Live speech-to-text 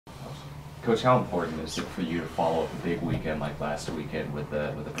Coach, how important is it for you to follow up a big weekend like last weekend with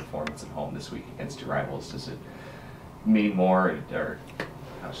the performance at home this week against your rivals? Does it mean more, or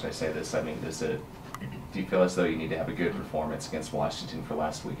how should I say this? I mean, do you feel as though you need to have a good performance against Washington for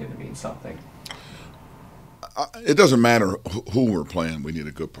last weekend to mean something? It doesn't matter who we're playing. We need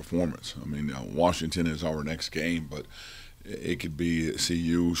a good performance. I mean, Washington is our next game, but it could be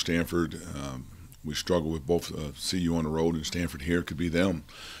CU, Stanford. We struggle with both CU on the road and Stanford here. It could be them.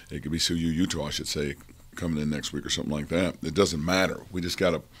 It could be CU, Utah, I should say, coming in next week or something like that. It doesn't matter. We just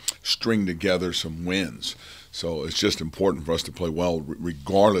got to string together some wins. So it's just important for us to play well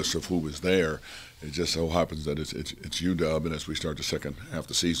regardless of who is there. It just so happens that it's UW, and as we start the second half of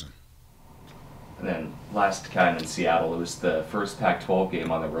the season. And then last time in Seattle, it was the first Pac-12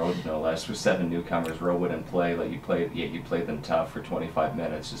 game on the road, no less, with 7 newcomers. Rowe wouldn't play, like you played them tough for 25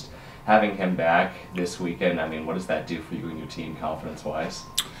 minutes. Just having him back this weekend, I mean, what does that do for you and your team confidence-wise?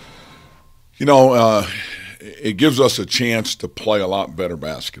 You know, it gives us a chance to play a lot better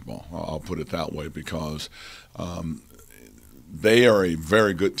basketball. I'll put it that way, because they are a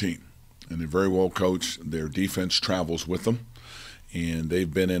very good team, and they're very well coached. Their defense travels with them, and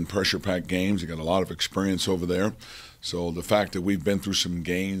they've been in pressure-packed games. They got a lot of experience over there. So the fact that we've been through some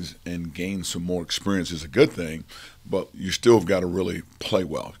games and gained some more experience is a good thing, but you still have got to really play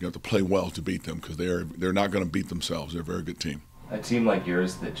well. You have to play well to beat them, because they're not going to beat themselves. They're a very good team. A team like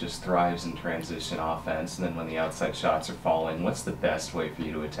yours that just thrives in transition offense, and then when the outside shots are falling, what's the best way for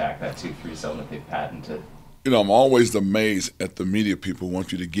you to attack that 2-3 zone that they've patented? You know, I'm always amazed at the media people who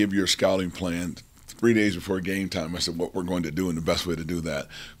want you to give your scouting plan 3 days before game time. I said, what we're going to do, and the best way to do that.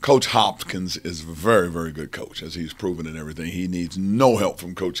 Coach Hopkins is a very, very good coach, as he's proven in everything. He needs no help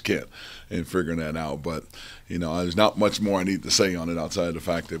from Coach Kent in figuring that out. But, you know, there's not much more I need to say on it outside of the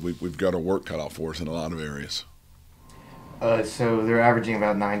fact that we've got our work cut out for us in a lot of areas. So they're averaging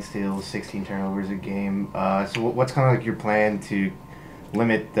about 9 steals, 16 turnovers a game. So what's kind of like your plan to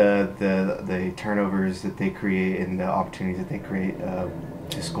limit the turnovers that they create and the opportunities that they create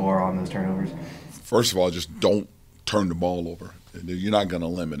to score on those turnovers? First of all, just don't turn the ball over. You're not going to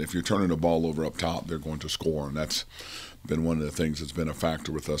limit. If you're turning the ball over up top, they're going to score, and that's been one of the things that's been a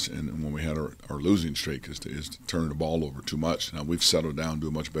factor with us when we had our losing streak is turning the ball over too much. Now, we've settled down, do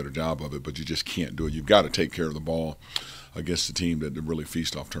a much better job of it, but you just can't do it. You've got to take care of the ball against a team that really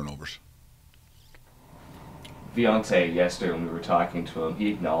feast off turnovers. Viante, yesterday when we were talking to him, he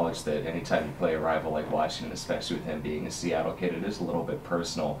acknowledged that anytime you play a rival like Washington, especially with him being a Seattle kid, it is a little bit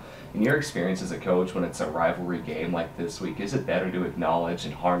personal. In your experience as a coach, when it's a rivalry game like this week, is it better to acknowledge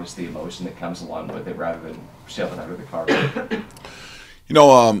and harness the emotion that comes along with it rather than shove it under the carpet? You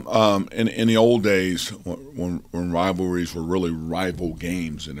know, in the old days, when rivalries were really rival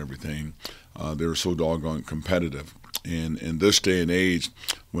games and everything, they were so doggone competitive. And in this day and age,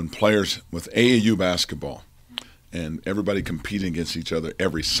 when players with AAU basketball, and everybody competing against each other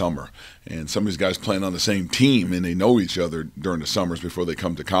every summer, and some of these guys playing on the same team, and they know each other during the summers before they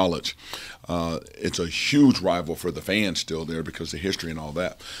come to college. It's a huge rival for the fans still there because of the history and all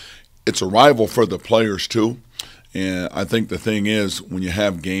that. It's a rival for the players too. And I think the thing is, when you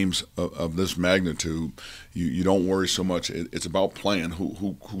have games of this magnitude, you don't worry so much. It's about playing,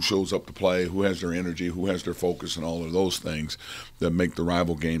 who shows up to play, who has their energy, who has their focus, and all of those things that make the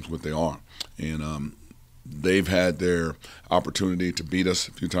rival games what they are. And they've had their opportunity to beat us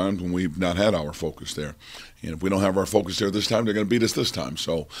a few times when we've not had our focus there. And if we don't have our focus there this time, they're going to beat us this time.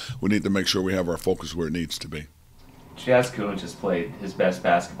 So we need to make sure we have our focus where it needs to be. Jazz Kunc has played his best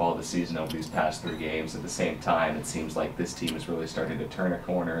basketball of the season over these past 3 games. At the same time, it seems like this team is really starting to turn a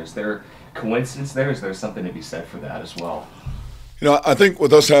corner. Is there coincidence there? Is there something to be said for that as well? You know, I think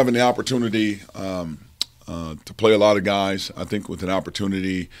with us having the opportunity to play a lot of guys, I think with an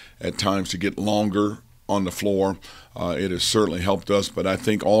opportunity at times to get longer on the floor, it has certainly helped us. But I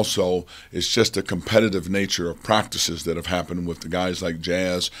think also it's just the competitive nature of practices that have happened with the guys like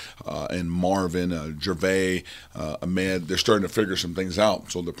Jazz and Marvin, Gervais, Ahmed. They're starting to figure some things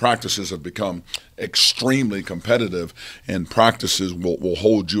out. So the practices have become extremely competitive, and practices will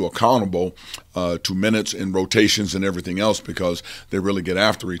hold you accountable to minutes and rotations and everything else, because they really get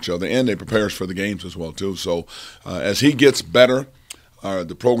after each other, and they prepare us for the games as well too. So as he gets better,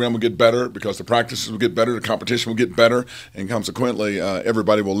 the program will get better because the practices will get better, the competition will get better, and consequently,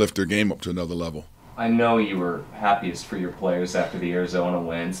 everybody will lift their game up to another level. I know you were happiest for your players after the Arizona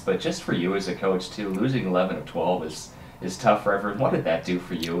wins, but just for you as a coach too, losing 11 of 12 is tough for everyone. What did that do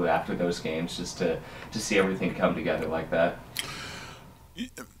for you after those games, just to see everything come together like that?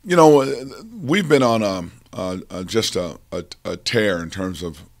 You know, we've been on just a tear in terms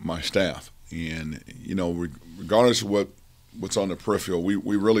of my staff, and you know, regardless of what what's on the peripheral. We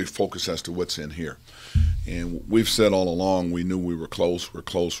really focus as to what's in here. And we've said all along we knew we were close, we're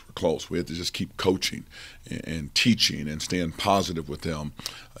close, we're close. We had to just keep coaching and teaching and staying positive with them,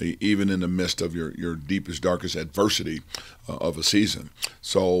 even in the midst of your deepest, darkest adversity of a season.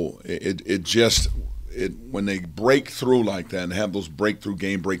 So when they break through like that and have those breakthrough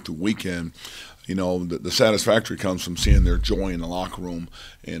game, breakthrough weekend, you know, the satisfaction comes from seeing their joy in the locker room,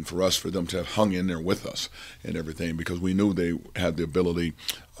 and for them to have hung in there with us and everything, because we knew they had the ability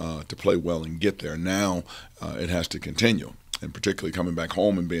to play well and get there. Now it has to continue, and particularly coming back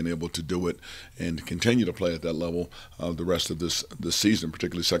home and being able to do it and continue to play at that level the rest of this season,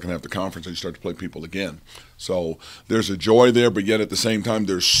 particularly second half of the conference, and you start to play people again. So there's a joy there, but yet at the same time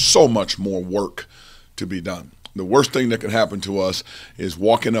there's so much more work to be done. The worst thing that can happen to us is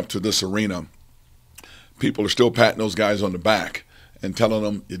walking up to this arena. People are still patting those guys on the back and telling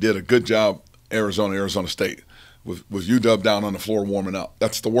them, you did a good job, Arizona State, with UW down on the floor warming up.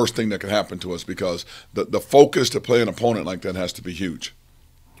 That's the worst thing that could happen to us, because the focus to play an opponent like that has to be huge.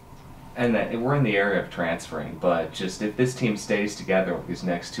 And we're in the area of transferring, but just if this team stays together over these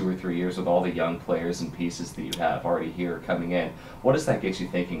next 2 or 3 years with all the young players and pieces that you have already here coming in, what does that get you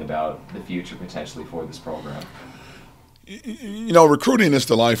thinking about the future potentially for this program? You know, recruiting is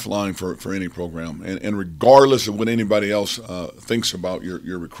the lifeline for any program, and regardless of what anybody else thinks about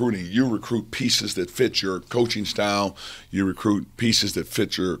your recruiting, you recruit pieces that fit your coaching style, you recruit pieces that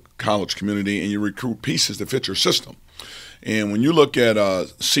fit your college community, and you recruit pieces that fit your system. And when you look at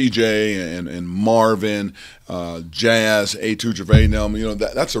CJ and Marvin, Jazz, A2 Gervais, you know,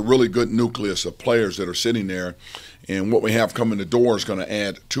 that's a really good nucleus of players that are sitting there. And what we have coming the door is going to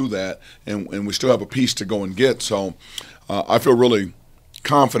add to that. And we still have a piece to go and get. So I feel really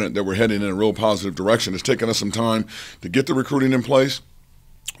confident that we're heading in a real positive direction. It's taken us some time to get the recruiting in place.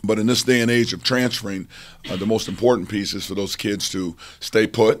 But in this day and age of transferring, the most important piece is for those kids to stay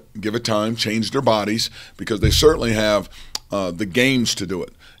put, give it time, change their bodies, because they certainly have the games to do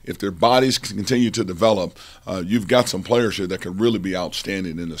it. If their bodies can continue to develop, you've got some players here that could really be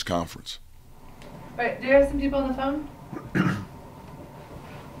outstanding in this conference. All right, do you have some people on the phone?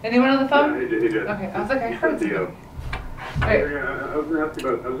 Anyone on the phone? Yeah, he did. Okay, I was like, I heard something. I was going to ask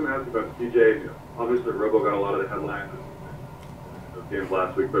you about CJ. Obviously, Robo got a lot of the headlines of games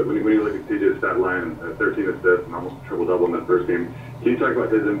last week, but when you look at CJ's stat line, 13 assists and almost a triple-double in that first game, can you talk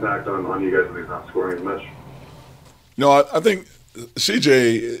about his impact on you guys when he's not scoring as much? No, I think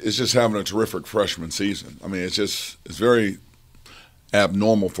CJ is just having a terrific freshman season. I mean, it's very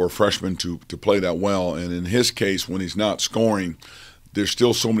abnormal for a freshman to play that well, and in his case, when he's not scoring, there's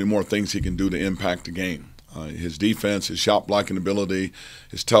still so many more things he can do to impact the game. His defense, his shot blocking ability,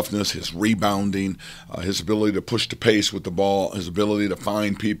 his toughness, his rebounding, his ability to push the pace with the ball, his ability to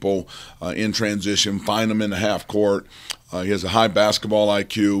find people in transition, find them in the half court. He has a high basketball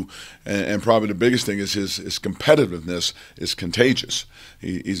IQ, and probably the biggest thing is his competitiveness is contagious.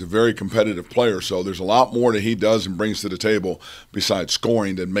 He's a very competitive player, so there's a lot more that he does and brings to the table besides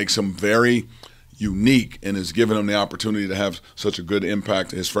scoring that makes him very unique and has given him the opportunity to have such a good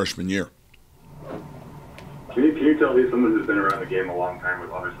impact his freshman year. Can you tell me, someone who's been around the game a long time,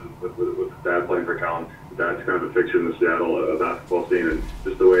 with his dad playing for Cal, dad's kind of a fixture in the Seattle basketball scene, and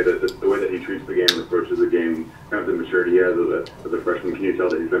just the way that he treats the game and approaches the game, kind of the maturity he has as a freshman, can you tell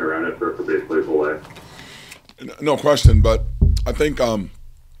that he's been around it for basically his whole life? No question, but I think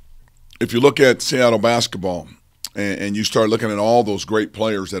if you look at Seattle basketball and you start looking at all those great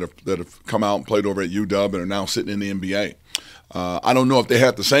players that have come out and played over at UW and are now sitting in the NBA. I don't know if they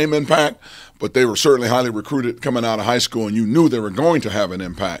had the same impact, but they were certainly highly recruited coming out of high school, and you knew they were going to have an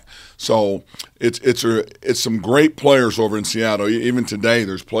impact. So it's some great players over in Seattle. Even today,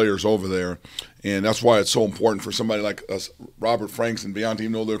 there's players over there, and that's why it's so important for somebody like us, Robert Franks and Beyonce,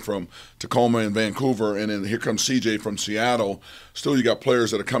 even though they're from Tacoma and Vancouver, and then here comes CJ from Seattle. Still, you got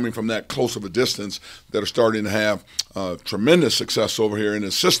players that are coming from that close of a distance that are starting to have tremendous success over here in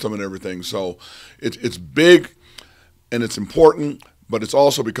the system and everything. So it's big. And it's important, but it's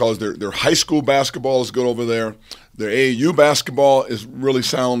also because their high school basketball is good over there. Their AAU basketball is really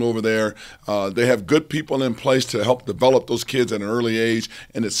sound over there. They have good people in place to help develop those kids at an early age,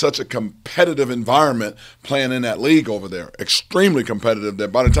 and it's such a competitive environment playing in that league over there. Extremely competitive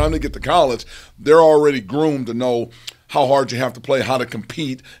that by the time they get to college, they're already groomed to know how hard you have to play, how to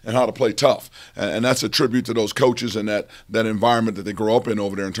compete, and how to play tough. And that's a tribute to those coaches and that environment that they grow up in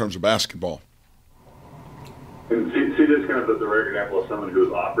over there in terms of basketball. And CJ's kind of the rare example of someone who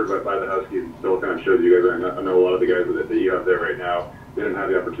was offered by the Huskies and still kind of shows you guys. I know a lot of the guys that you have there right now, they didn't have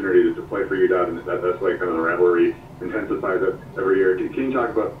the opportunity to play for UW, and that's why kind of the rivalry intensifies it every year. Can you talk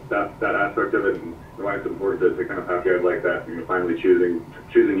about that aspect of it and why it's important to kind of have guys like that, finally choosing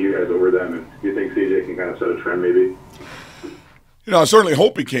you guys over them? And do you think CJ can kind of set a trend maybe? I certainly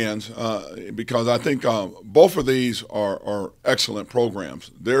hope he can, because I think both of these are excellent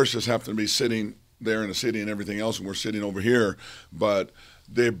programs. Theirs just happen to be sitting there in the city and everything else, and we're sitting over here. But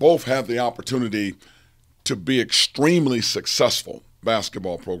they both have the opportunity to be extremely successful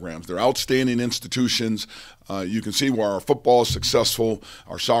basketball programs. They're outstanding institutions. You can see where our football is successful,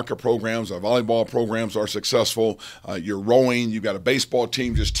 our soccer programs, our volleyball programs are successful. You're rowing, you've got a baseball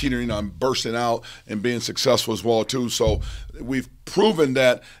team just teetering on bursting out and being successful as well too. So we've proven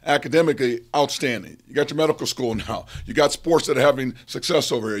that academically outstanding. You got your medical school now. You got sports that are having success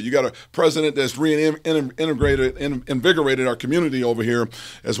over here. You got a president that's invigorated our community over here,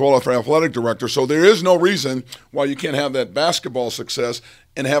 as well as our athletic director. So there is no reason why you can't have that basketball success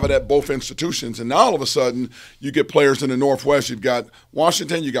and have it at both institutions. And now all of a sudden you get players in the Northwest. You've got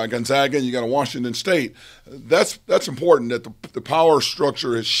Washington, you got Gonzaga, and you got a Washington State. That's important that the power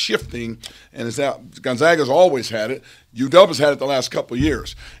structure is shifting, and is that Gonzaga's always had it. UW has had it the last couple of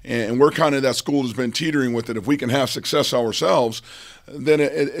years, and we're kind of that school that's been teetering with it. If we can have success ourselves, then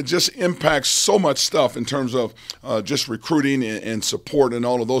it just impacts so much stuff in terms of just recruiting and support and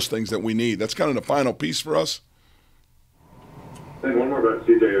all of those things that we need. That's kind of the final piece for us. And one more about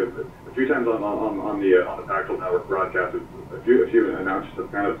CJ. A few times on the Pac-12 Network broadcast, a few announcers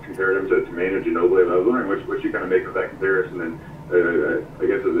have kind of compared him to Maynard Ginobili. I was wondering what you kind of make of that comparison. And I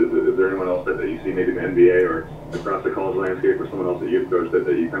guess is there anyone else that you see maybe in the NBA or across the college landscape, or someone else that you've coached that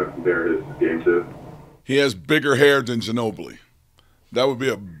you kind of compare his game to? He has bigger hair than Ginobili. That would be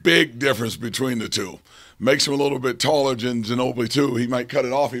a big difference between the two. Makes him a little bit taller than Ginobili, too. He might cut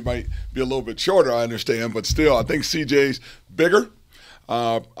it off. He might be a little bit shorter, I understand. But still, I think CJ's bigger.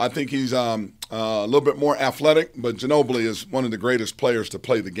 I think he's a little bit more athletic, but Ginobili is one of the greatest players to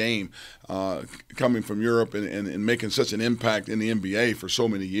play the game, coming from Europe and making such an impact in the NBA for so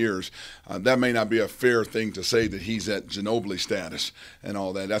many years. That may not be a fair thing to say that he's at Ginobili status and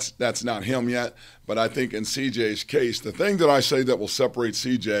all that. That's not him yet. But I think in CJ's case, the thing that I say that will separate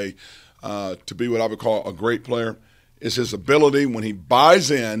CJ to be what I would call a great player is his ability when he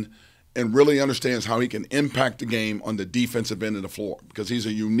buys in and really understands how he can impact the game on the defensive end of the floor, because he's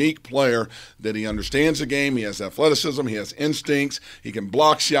a unique player that he understands the game. He has athleticism. He has instincts. He can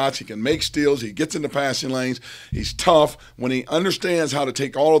block shots. He can make steals. He gets in the passing lanes. He's tough. When he understands how to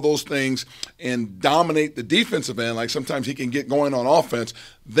take all of those things and dominate the defensive end, like sometimes he can get going on offense,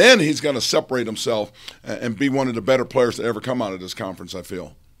 then he's going to separate himself and be one of the better players to ever come out of this conference, I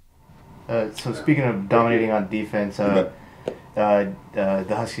feel. So speaking of dominating on defense, the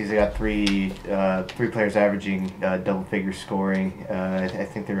Huskies, they got three players averaging double-figure scoring. I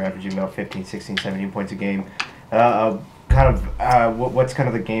think they're averaging about 15, 16, 17 points a game. What's kind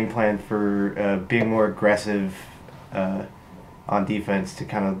of the game plan for being more aggressive on defense to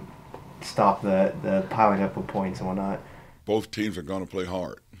kind of stop the piling up of points and whatnot? Both teams are going to play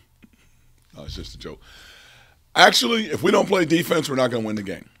hard. It's just a joke. Actually, if we don't play defense, we're not going to win the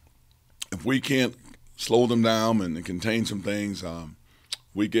game. If we can't slow them down and contain some things,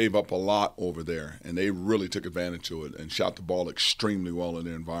 we gave up a lot over there, and they really took advantage of it and shot the ball extremely well in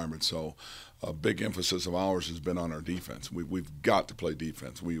their environment. So a big emphasis of ours has been on our defense. We've got to play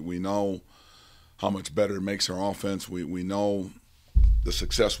defense. We know how much better it makes our offense. We know the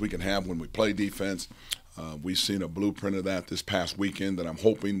success we can have when we play defense. We've seen a blueprint of that this past weekend that I'm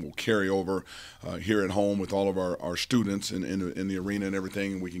hoping will carry over here at home with all of our students in the arena and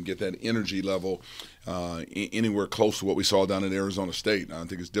everything, and we can get that energy level anywhere close to what we saw down at Arizona State. I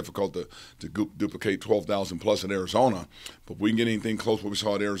think it's difficult to duplicate 12,000 plus at Arizona, but if we can get anything close to what we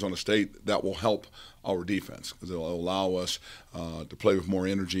saw at Arizona State, that will help our defense, because it'll allow us to play with more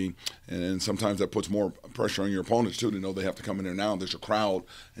energy, and sometimes that puts more pressure on your opponents too, to know they have to come in there now. There's a crowd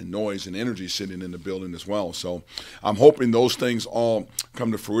and noise and energy sitting in the building as well. So I'm hoping those things all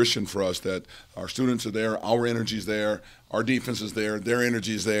come to fruition for us, that our students are there, our energy's there, our defense is there, their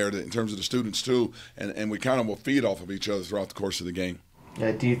energy is there in terms of the students too, and we kind of will feed off of each other throughout the course of the game.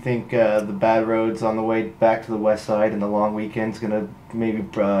 Do you think the bad roads on the way back to the west side and the long weekend's going to maybe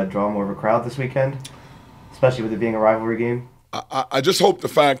draw more of a crowd this weekend, especially with it being a rivalry game? I just hope the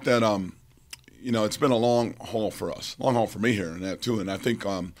fact that it's been a long haul for us, long haul for me here and that too, and I think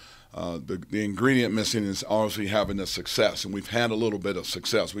the ingredient missing is obviously having the success, and we've had a little bit of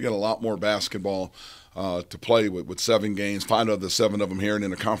success. We got a lot more basketball to play with 7 games, 5 of the 7 of them here, and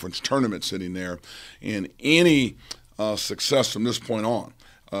in a conference tournament sitting there. And any success from this point on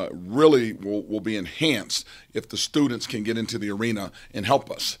really will be enhanced if the students can get into the arena and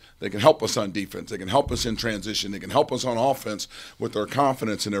help us. They can help us on defense. They can help us in transition. They can help us on offense with their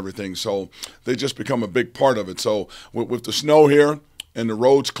confidence and everything. So they just become a big part of it. So with the snow here and the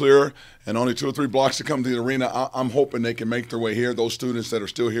roads clear and only 2 or 3 blocks to come to the arena, I'm hoping they can make their way here, those students that are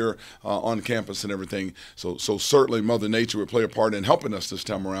still here on campus and everything. So certainly Mother Nature would play a part in helping us this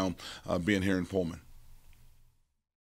time around being here in Pullman.